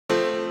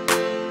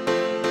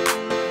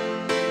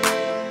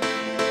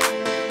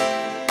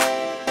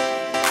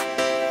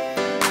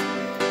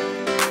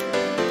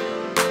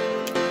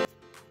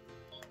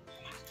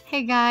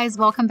Hey guys,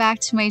 welcome back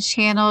to my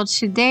channel.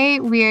 Today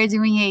we are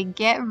doing a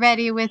get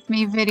ready with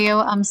me video.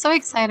 I'm so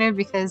excited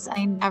because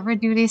I never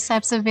do these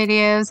types of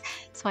videos,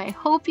 so I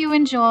hope you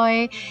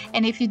enjoy.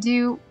 And if you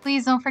do,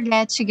 please don't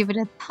forget to give it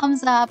a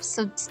thumbs up,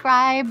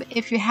 subscribe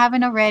if you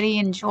haven't already,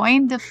 and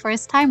join the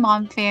First Time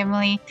Mom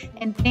family.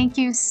 And thank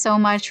you so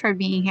much for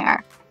being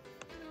here.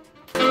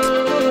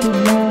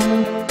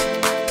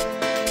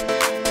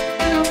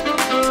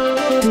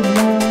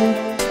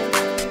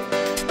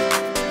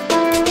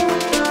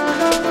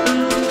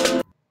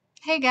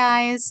 Hey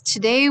guys,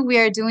 today we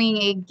are doing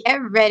a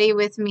get ready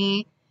with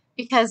me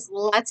because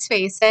let's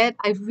face it,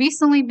 I've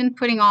recently been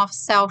putting off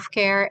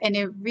self-care and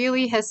it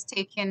really has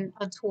taken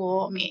a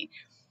toll on me.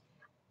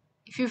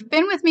 If you've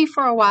been with me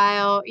for a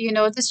while, you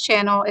know this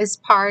channel is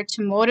part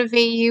to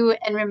motivate you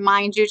and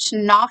remind you to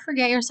not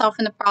forget yourself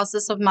in the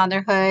process of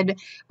motherhood,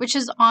 which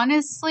is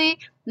honestly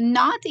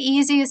not the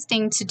easiest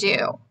thing to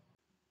do.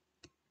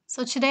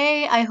 So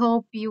today, I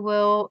hope you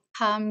will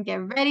come get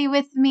ready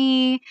with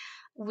me.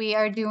 We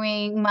are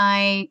doing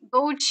my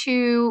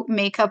go-to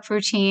makeup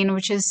routine,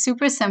 which is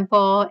super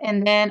simple.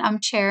 And then I'm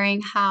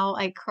sharing how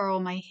I curl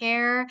my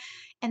hair.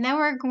 And then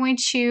we're going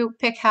to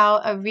pick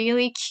out a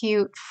really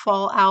cute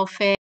fall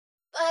outfit.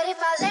 But if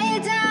I lay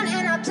down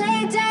and I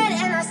play dead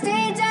and I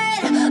stay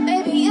dead,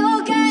 baby,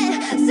 you'll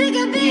get sick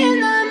of being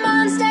the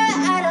monster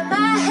out of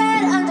my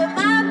head, under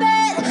my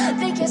bed,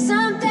 thinking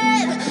something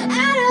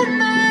out of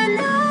my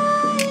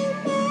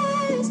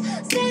nightmares,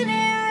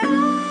 standing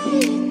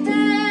right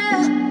there.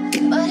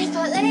 But if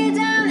I lay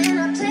down and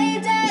I play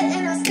dead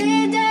and I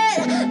stay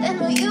dead, then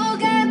will you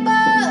get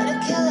bored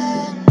of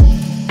killing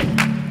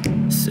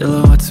me?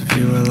 Silhouettes of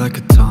you are like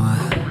a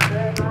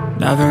taunt.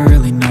 Never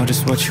really know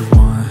just what you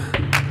want.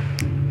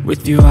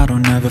 With you I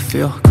don't ever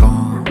feel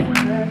calm.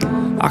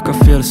 I can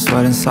feel the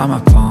sweat inside my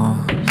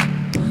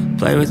palms.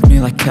 Play with me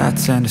like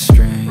cats and a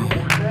string.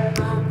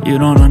 You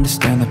don't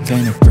understand the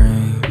pain it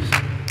brings.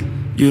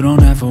 You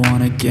don't ever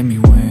wanna give me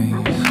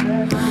wings.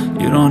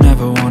 You don't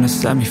ever wanna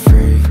set me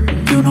free.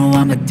 You know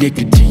I'm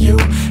addicted to you,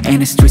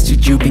 and it's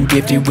twisted, you've been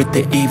gifted with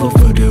the evil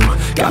voodoo.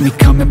 Got me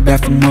coming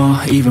back for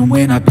more, even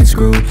when I've been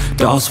screwed.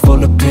 Dolls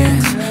full of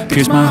pins,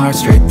 pierce my heart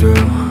straight through.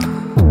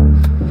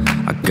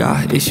 I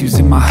got issues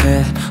in my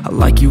head, I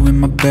like you in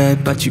my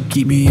bed, but you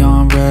keep me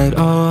on red.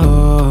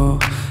 Oh,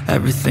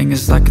 everything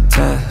is like a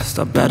test.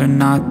 I better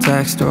not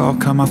text or I'll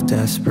come off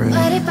desperate.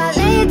 But if I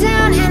lay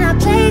down and I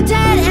play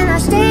dead and I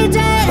stay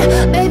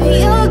dead,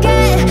 baby, you'll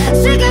get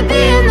sick of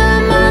being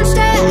the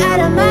monster out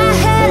of my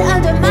head,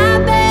 under my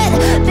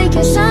bed,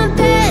 thinking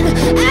something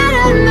out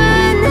of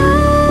my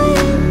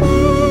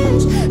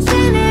nightmares,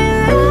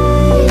 standing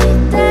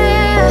right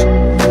there.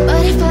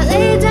 But if I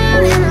lay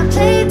down and I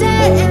play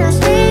dead and I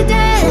stay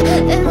dead,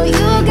 then will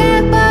you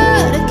get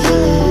bored of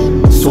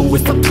killing me? So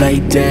if I play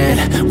dead,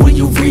 will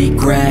you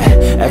regret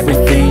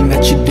everything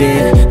that you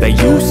did, that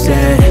you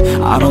said?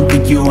 I don't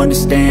think you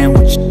understand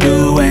what you're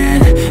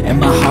doing, and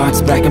my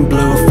heart's black and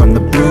blue from the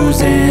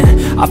bruising.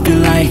 I feel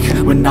like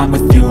when I'm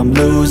with you I'm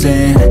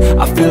losing.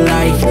 I feel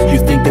like you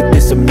think that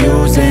this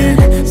amusing,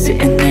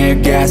 sitting there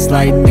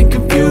gaslighting and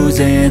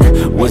confusing.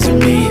 Was it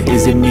me?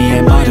 Is it me?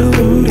 Am I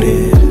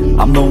deluded?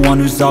 I'm the one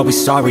who's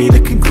always sorry, the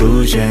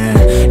conclusion,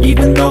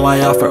 even though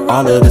I offer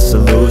all of the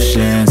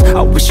solutions.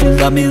 I wish you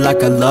loved me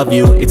like I love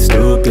you, it's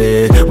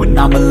stupid. When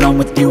I'm alone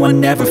with you I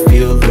never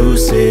feel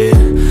lucid.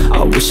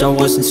 I wish I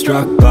wasn't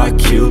struck by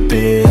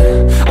Cupid.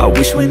 I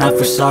wish when I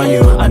first saw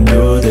you I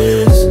knew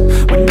this.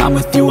 When I'm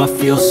with you I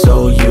feel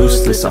so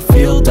useless, I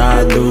feel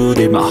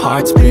diluted, my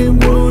heart's been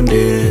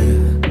wounded.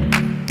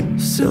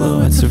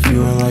 Silhouettes of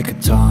you are like a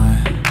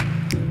taunt.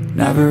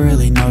 Never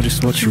really know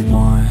just what you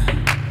want.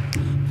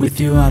 With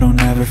you I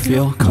don't ever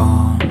feel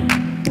calm.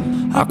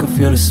 I can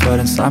feel the sweat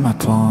inside my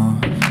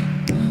palms.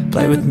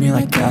 Play with me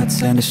like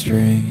cats and a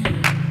string.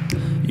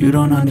 You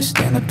don't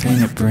understand the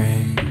pain it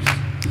brings.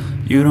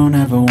 You don't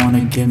ever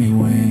wanna give me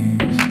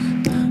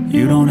wings.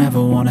 You don't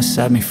ever wanna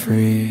set me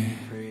free.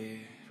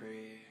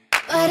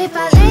 But if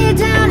I lay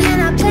down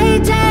and I play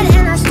dead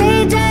and I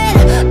stay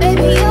dead,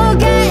 baby, you'll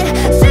get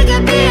sick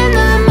of being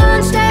the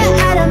monster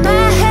out of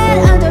my head,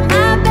 under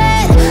my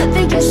bed,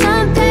 thinking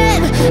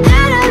something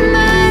out of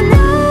my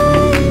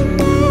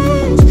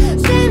nightmares,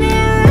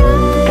 standing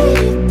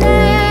right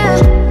there.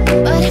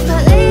 But if I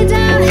lay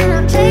down and I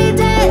play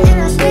dead and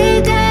I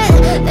stay dead,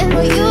 then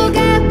will you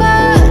get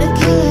bored of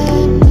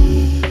killing me?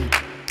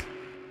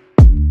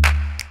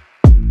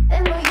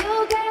 Then will you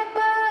get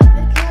bored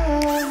of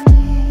killing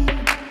me?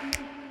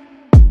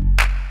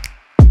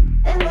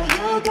 Then will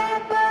you get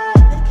bored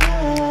of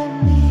killing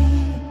me?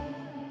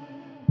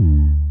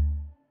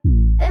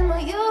 Then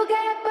will you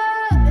get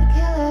bored of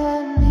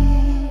killing me?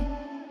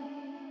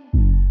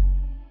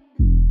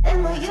 Then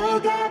will you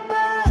get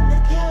bored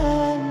of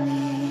killing me?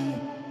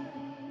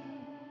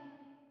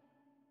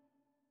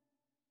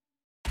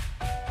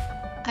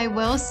 I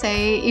will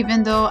say,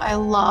 even though I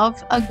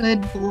love a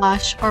good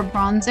blush or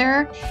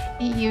bronzer,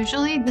 it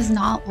usually does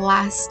not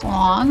last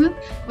long,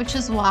 which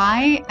is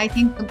why I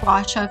think the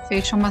gua sha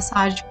facial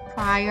massage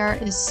prior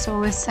is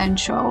so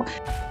essential.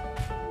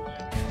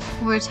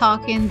 We're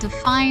talking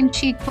defined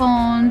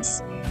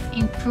cheekbones,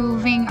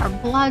 improving our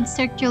blood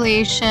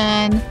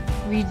circulation,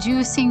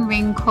 reducing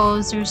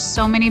wrinkles. There's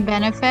so many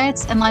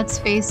benefits, and let's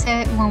face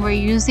it, when we're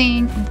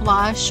using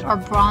blush or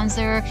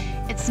bronzer,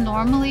 it's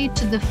normally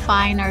to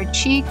define our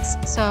cheeks.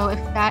 So if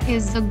that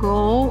is the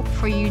goal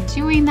for you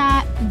doing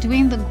that,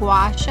 doing the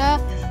gua sha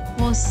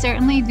will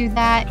certainly do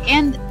that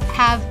and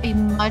have a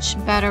much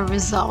better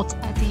result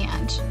at the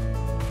end.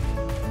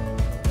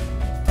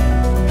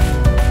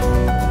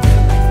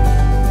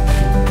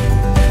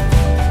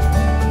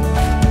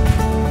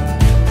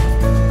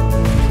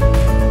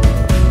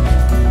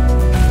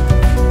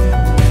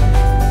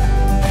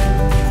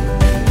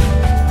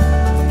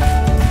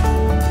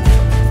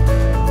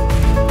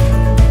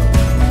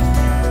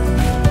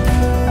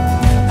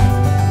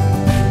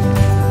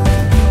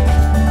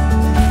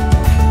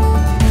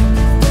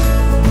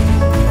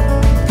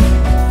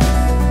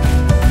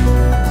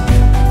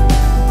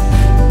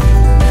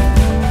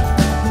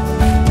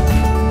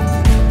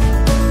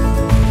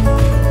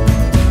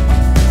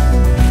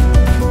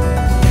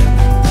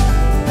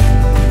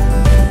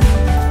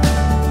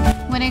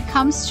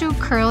 Comes to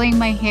curling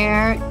my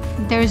hair,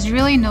 there's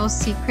really no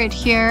secret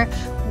here.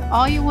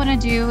 All you want to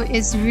do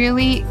is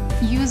really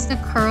use the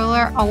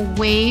curler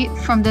away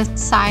from the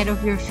side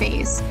of your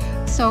face.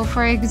 So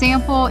for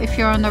example, if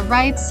you're on the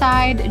right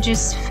side,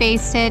 just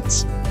face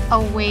it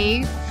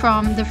away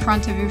from the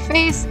front of your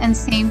face, and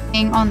same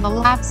thing on the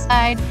left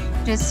side,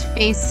 just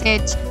face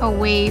it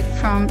away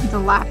from the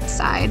left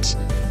side.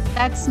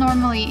 That's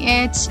normally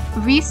it.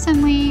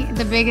 Recently,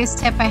 the biggest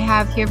tip I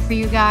have here for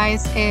you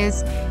guys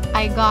is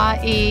I got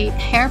a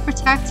hair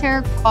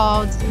protector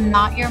called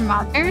Not Your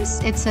Mother's.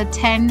 It's a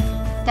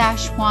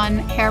 10-1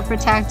 hair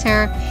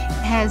protector.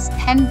 It has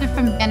 10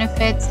 different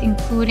benefits,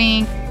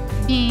 including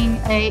being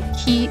a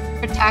heat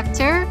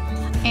protector,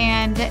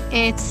 and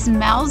it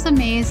smells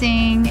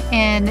amazing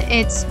and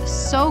it's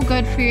so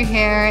good for your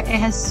hair. It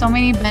has so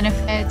many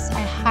benefits.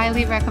 I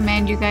highly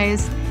recommend you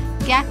guys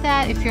get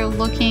that if you're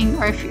looking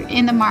or if you're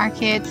in the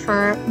market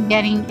for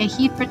getting a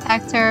heat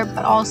protector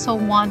but also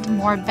want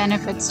more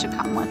benefits to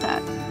come with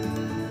it.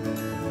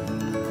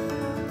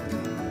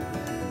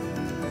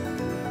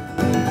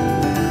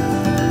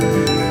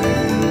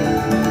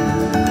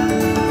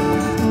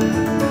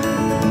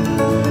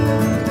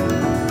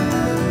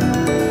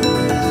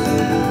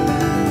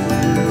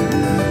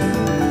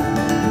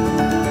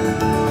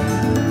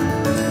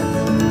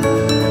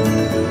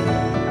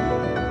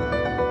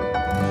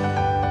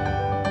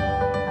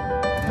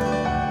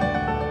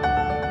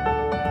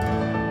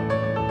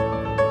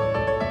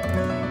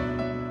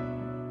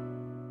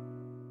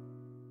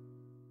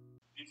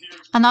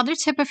 Another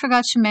tip I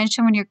forgot to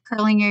mention when you're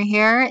curling your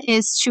hair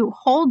is to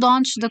hold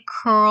on to the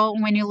curl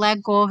when you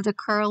let go of the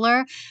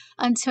curler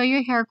until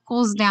your hair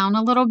cools down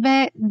a little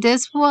bit.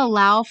 This will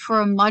allow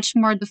for a much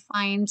more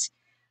defined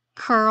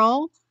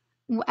curl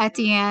at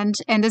the end,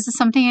 and this is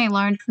something I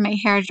learned from my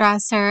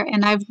hairdresser,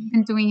 and I've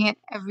been doing it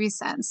ever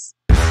since.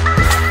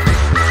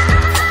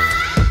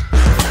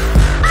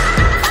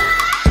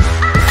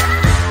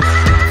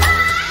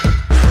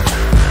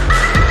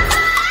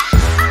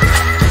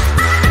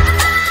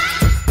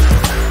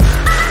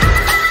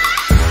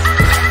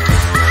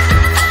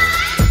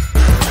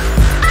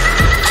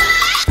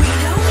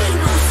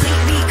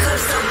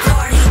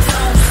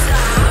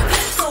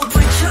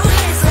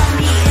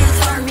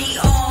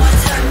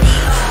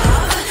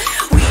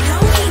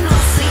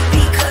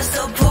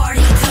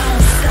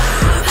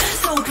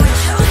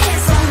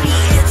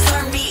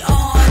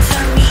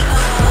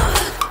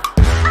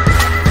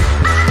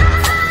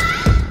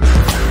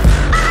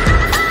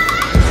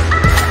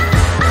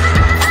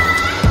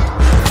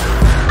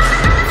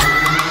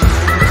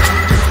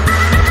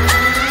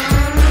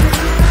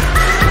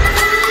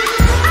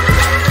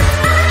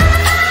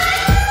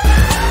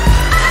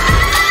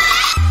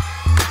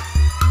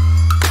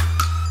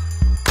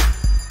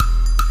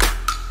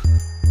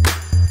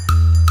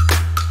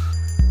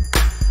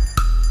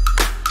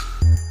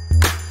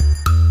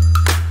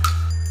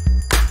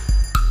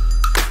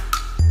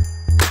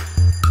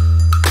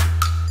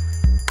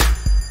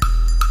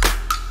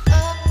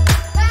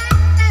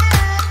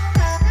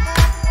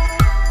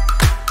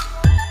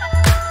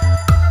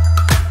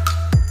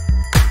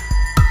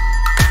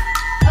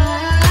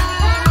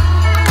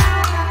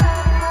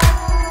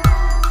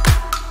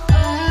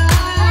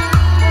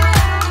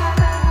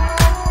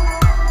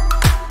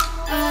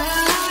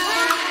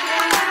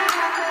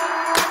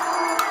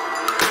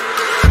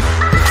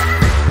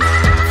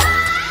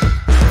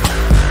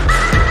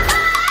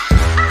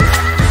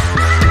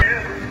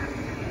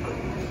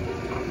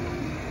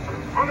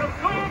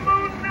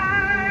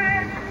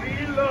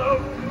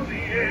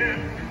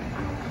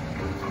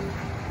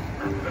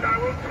 But I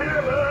will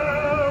tell her.